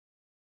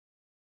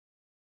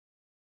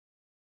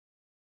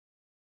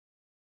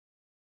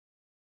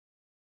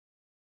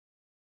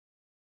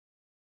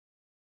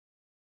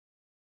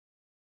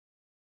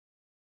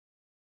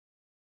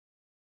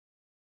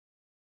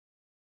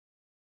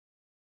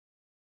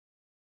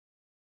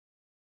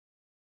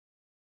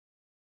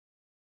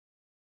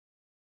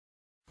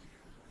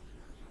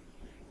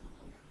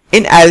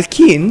In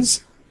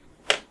alkenes,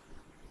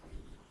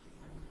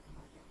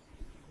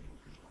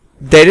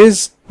 there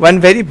is one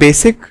very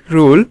basic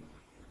rule,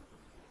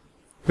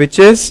 which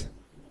is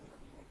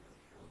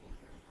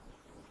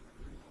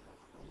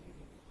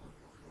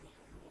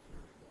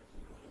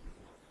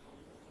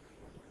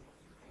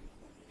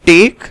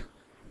take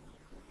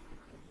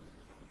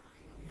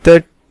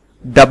the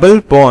double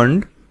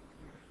bond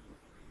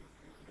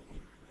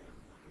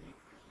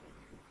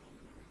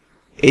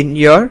in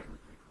your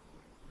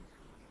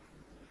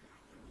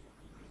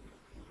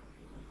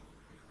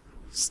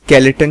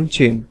skeleton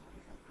chain.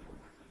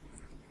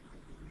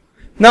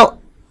 Now,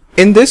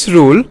 in this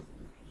rule,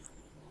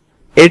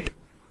 it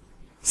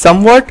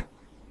somewhat,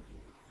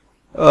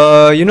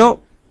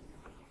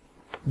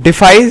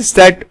 defies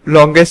that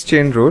longest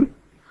chain rule,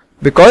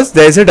 because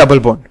there is a double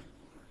bond.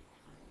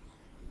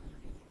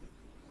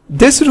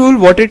 This rule,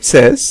 what it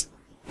says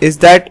is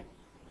that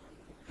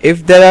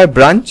if there are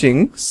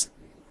branchings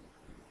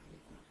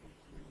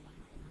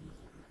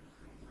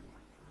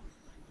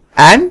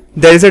and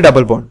there is a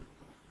double bond,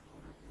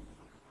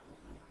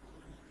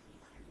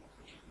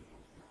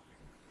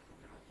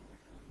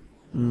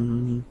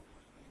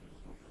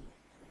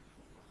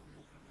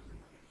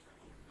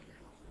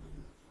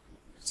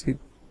 see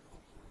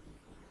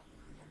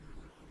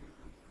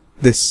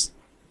this,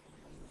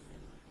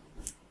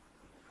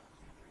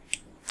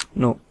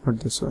 no, not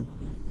this one.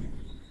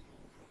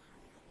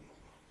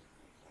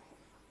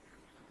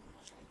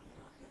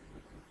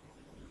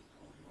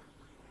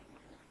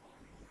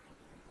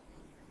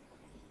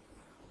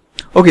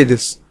 Okay,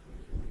 this.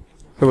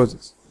 Suppose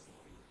this.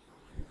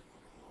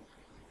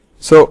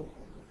 So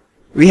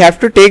we have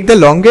to take the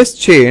longest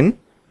chain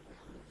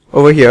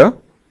over here.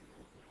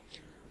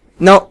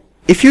 Now,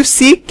 if you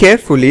see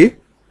carefully,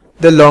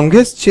 the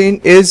longest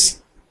chain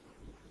is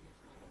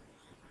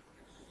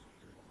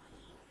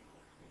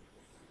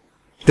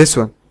this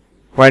one.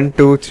 1,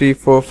 2, 3,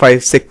 4,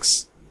 5,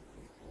 6.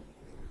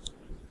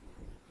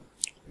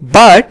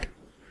 But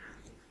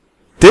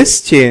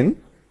this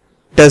chain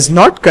does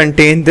not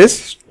contain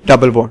this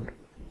double bond.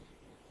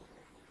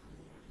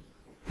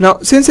 Now,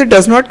 since it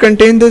does not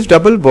contain this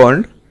double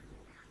bond,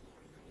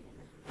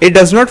 it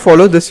does not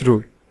follow this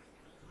rule.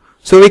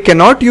 So we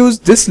cannot use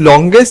this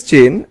longest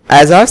chain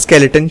as our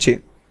skeleton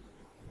chain.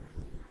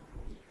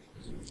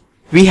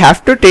 We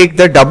have to take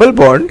the double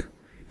bond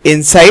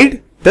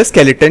inside the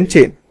skeleton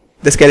chain.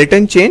 The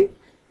skeleton chain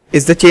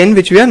is the chain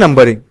which we are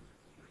numbering.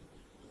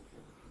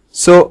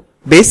 So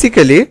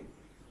basically,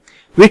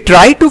 we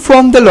try to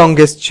form the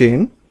longest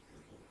chain,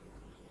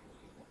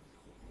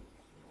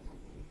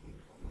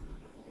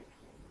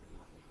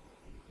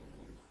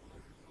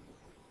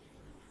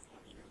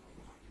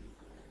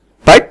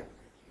 but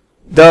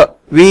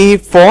we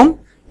form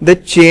the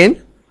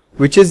chain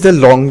which is the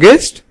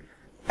longest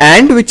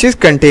and which is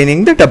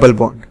containing the double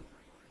bond.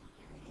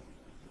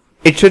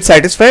 It should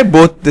satisfy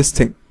both this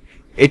thing.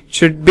 It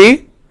should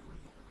be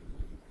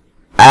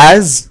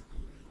as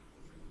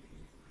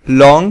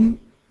long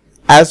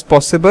as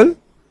possible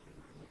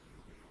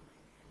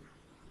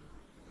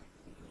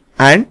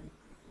and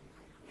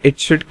it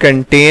should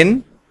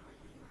contain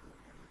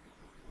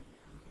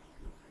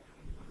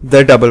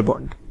the double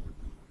bond.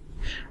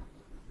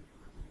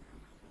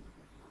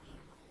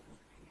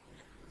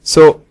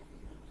 So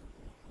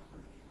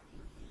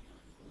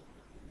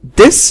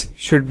this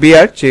should be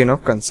our chain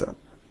of concern.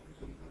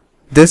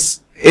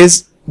 This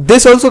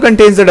also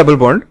contains the double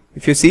bond.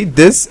 If you see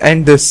this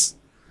and this,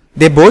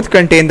 they both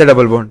contain the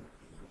double bond,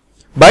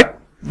 but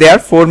they are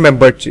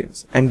 4-membered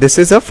chains and this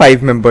is a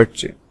 5-membered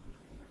chain.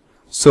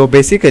 So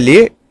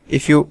basically,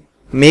 if you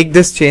make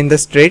this chain the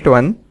straight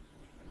one,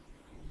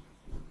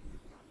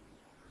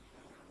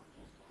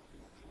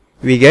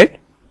 we get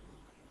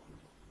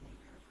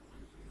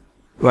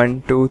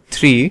 1, 2,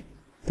 3.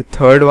 The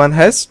third one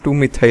has 2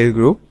 methyl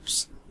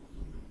groups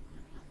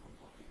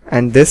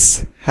and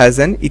this has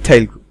an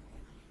ethyl group.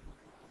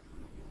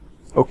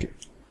 Okay.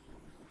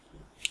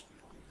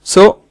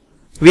 So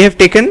we have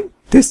taken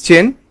this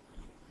chain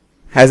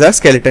as our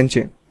skeleton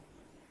chain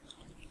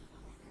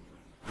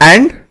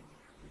and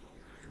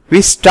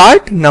we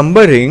start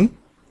numbering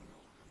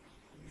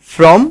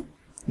from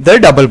the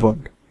double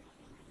bond.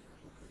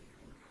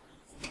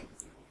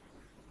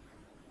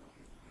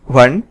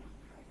 1,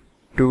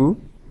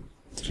 2,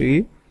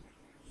 3,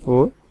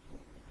 4,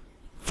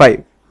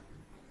 5.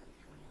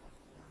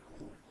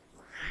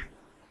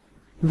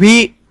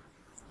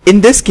 In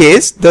this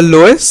case, the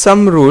lowest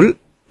sum rule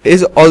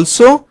is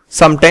also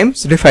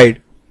sometimes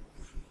defied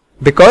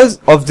because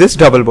of this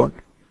double bond.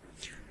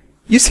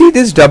 You see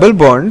this double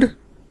bond,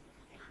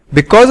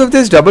 because of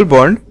this double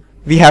bond,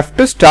 we have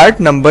to start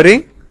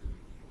numbering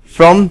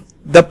from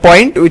the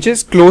point which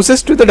is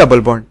closest to the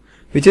double bond,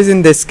 which is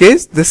in this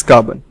case this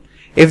carbon.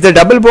 If the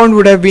double bond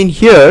would have been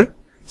here,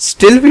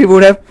 still we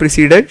would have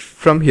proceeded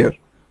from here.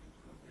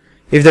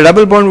 If the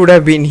double bond would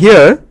have been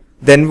here,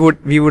 then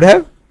we would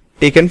have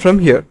taken from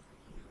here,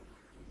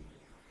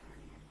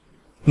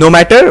 no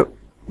matter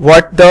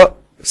what the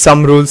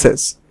sum rule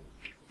says.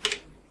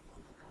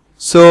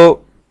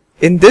 So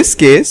in this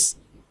case,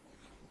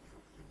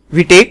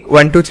 we take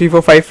 1, 2, 3,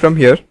 4, 5 from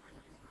here,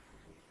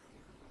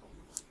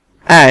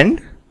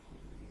 and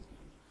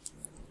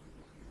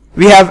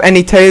we have an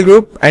ethyl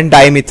group and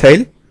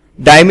dimethyl.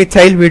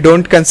 Dimethyl, we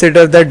don't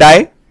consider the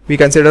di, we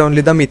consider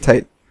only the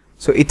methyl.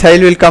 So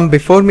ethyl will come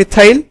before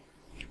methyl.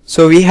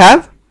 So we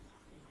have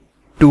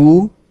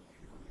 2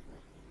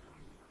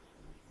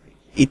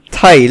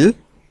 ethyl,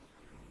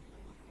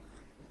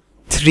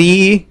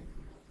 3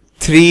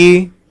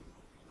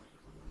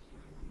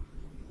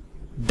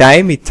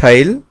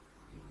 dimethyl.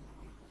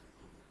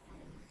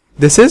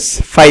 This is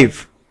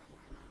 5.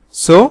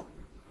 So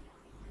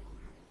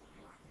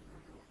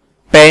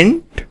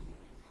pent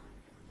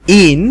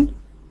ene,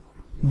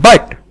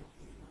 but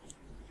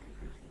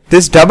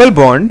this double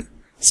bond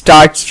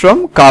starts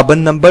from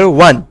carbon number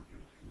 1.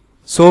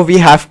 So we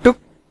have to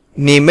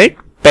name it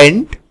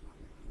pent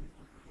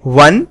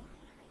 1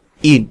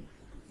 ene.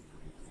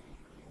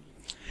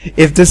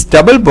 If this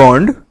double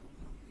bond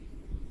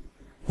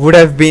would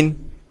have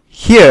been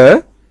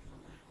here,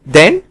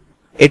 then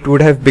it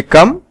would have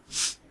become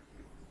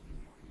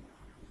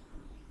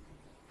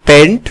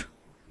pent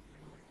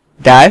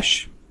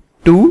dash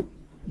 2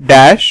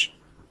 dash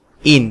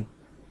ene.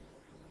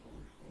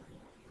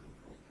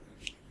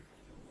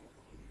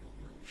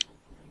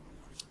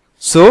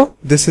 So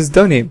this is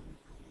the name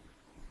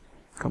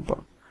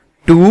compound.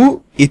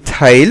 2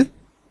 ethyl,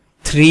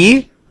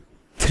 3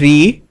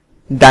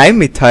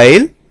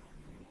 dimethyl,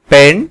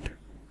 pent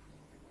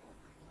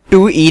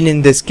 2 ene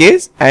in this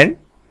case and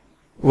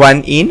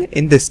 1 ene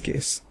in this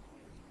case.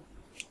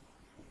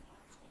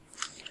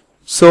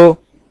 So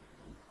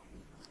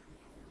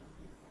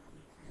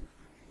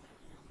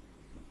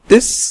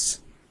this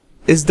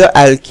is the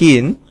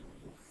alkene.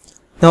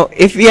 Now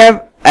if we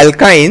have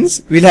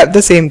alkynes, we'll have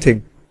the same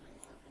thing.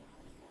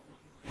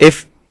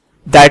 If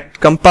that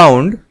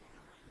compound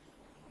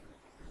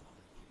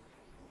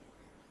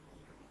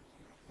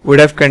would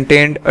have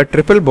contained a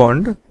triple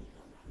bond,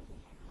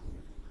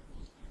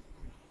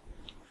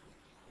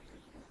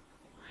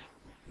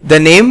 the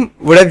name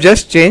would have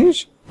just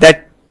changed,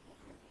 that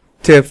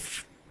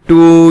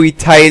 2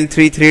 ethyl,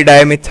 3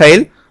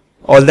 dimethyl,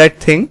 all that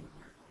thing,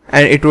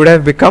 and it would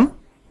have become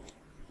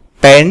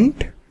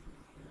pent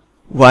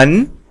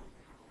 1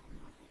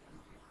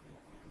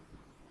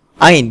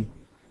 ene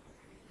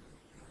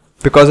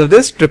because of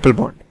this triple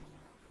bond.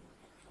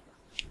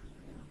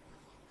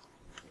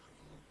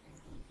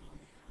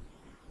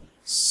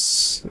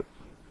 So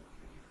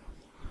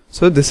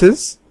this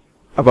is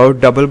about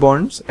double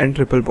bonds and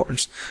triple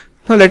bonds.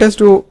 Now let us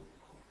do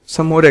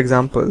some more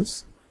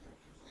examples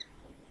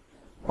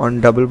on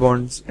double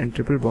bonds and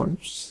triple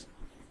bonds.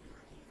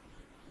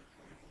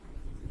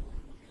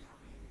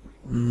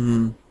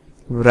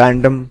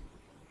 Random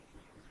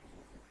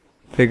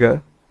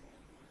figure.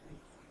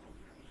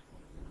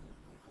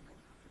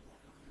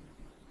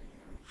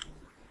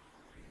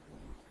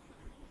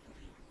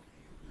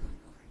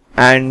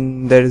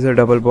 And there is a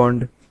double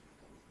bond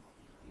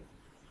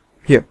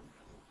here.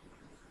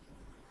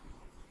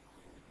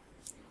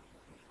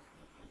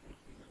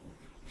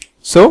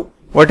 So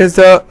what is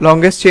the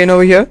longest chain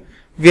over here?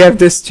 We have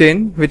this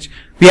chain, which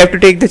we have to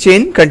take the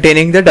chain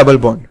containing the double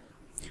bond.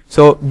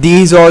 So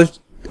these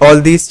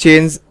all these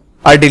chains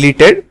are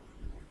deleted.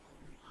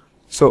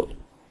 So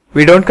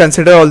we don't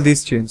consider all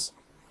these chains.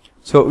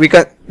 So we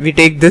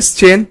take this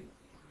chain,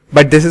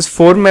 but this is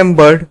 4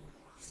 membered,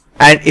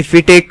 and if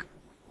we take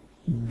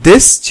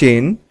this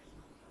chain,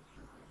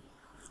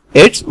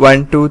 it's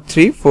 1, 2,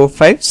 3, 4,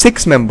 5,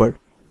 6 membered.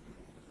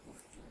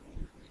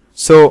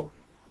 So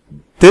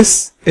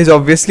this is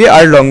obviously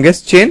our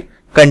longest chain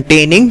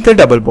containing the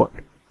double bond.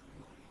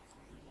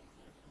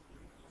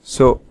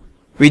 So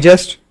we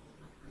just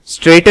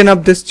straighten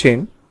up this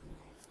chain.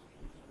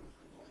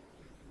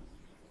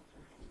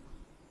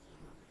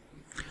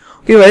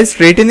 Okay, while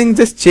straightening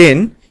this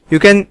chain, you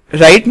can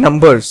write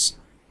numbers.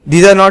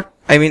 These are not,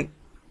 you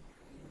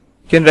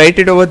can write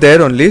it over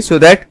there only, so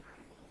that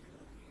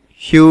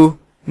you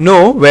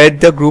know where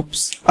the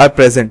groups are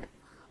present.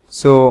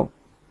 So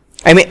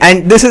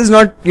and this is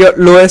not your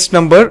lowest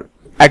number.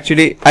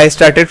 Actually, I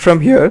started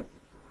from here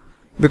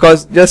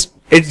because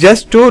it's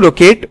just to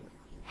locate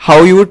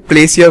how you would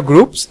place your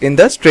groups in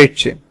the straight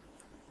chain.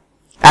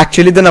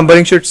 Actually, the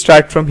numbering should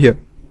start from here.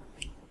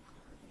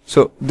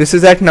 So this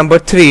is at number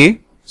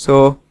 3.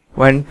 So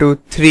 1, 2,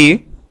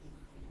 3,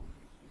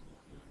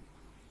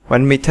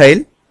 1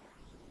 methyl,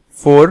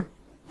 4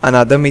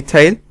 another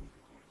methyl,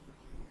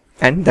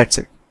 and that's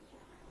it.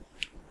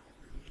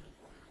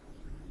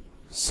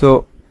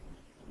 So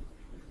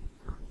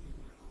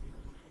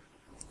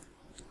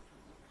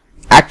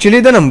actually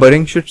the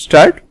numbering should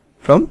start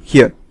from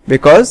here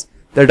because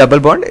the double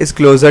bond is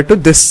closer to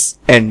this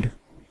end.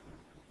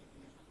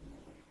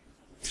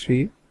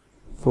 3,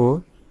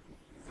 4,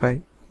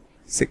 5,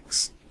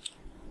 6.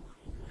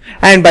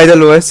 And by the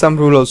lowest sum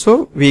rule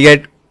also we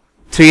get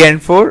 3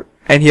 and 4,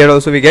 and here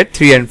also we get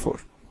 3 and 4.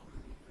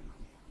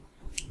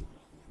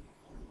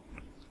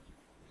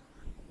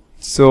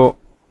 So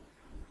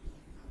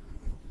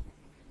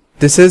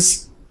this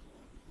is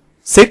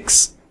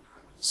 6.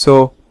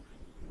 So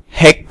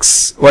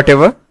hex,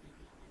 whatever.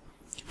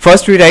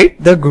 First we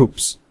write the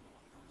groups.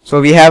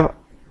 So we have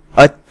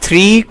a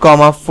 3,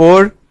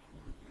 4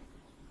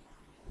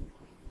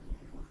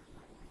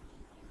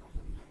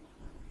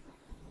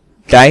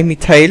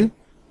 dimethyl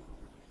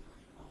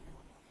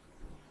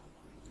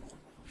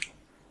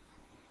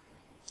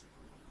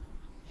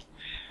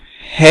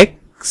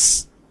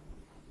hex.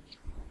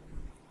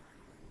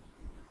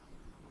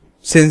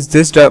 Since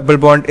this double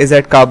bond is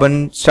at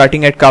carbon,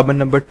 starting at carbon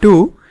number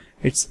 2,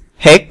 it's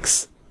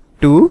hex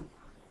 2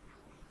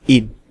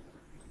 ene.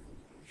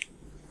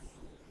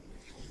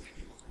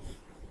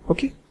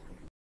 Okay.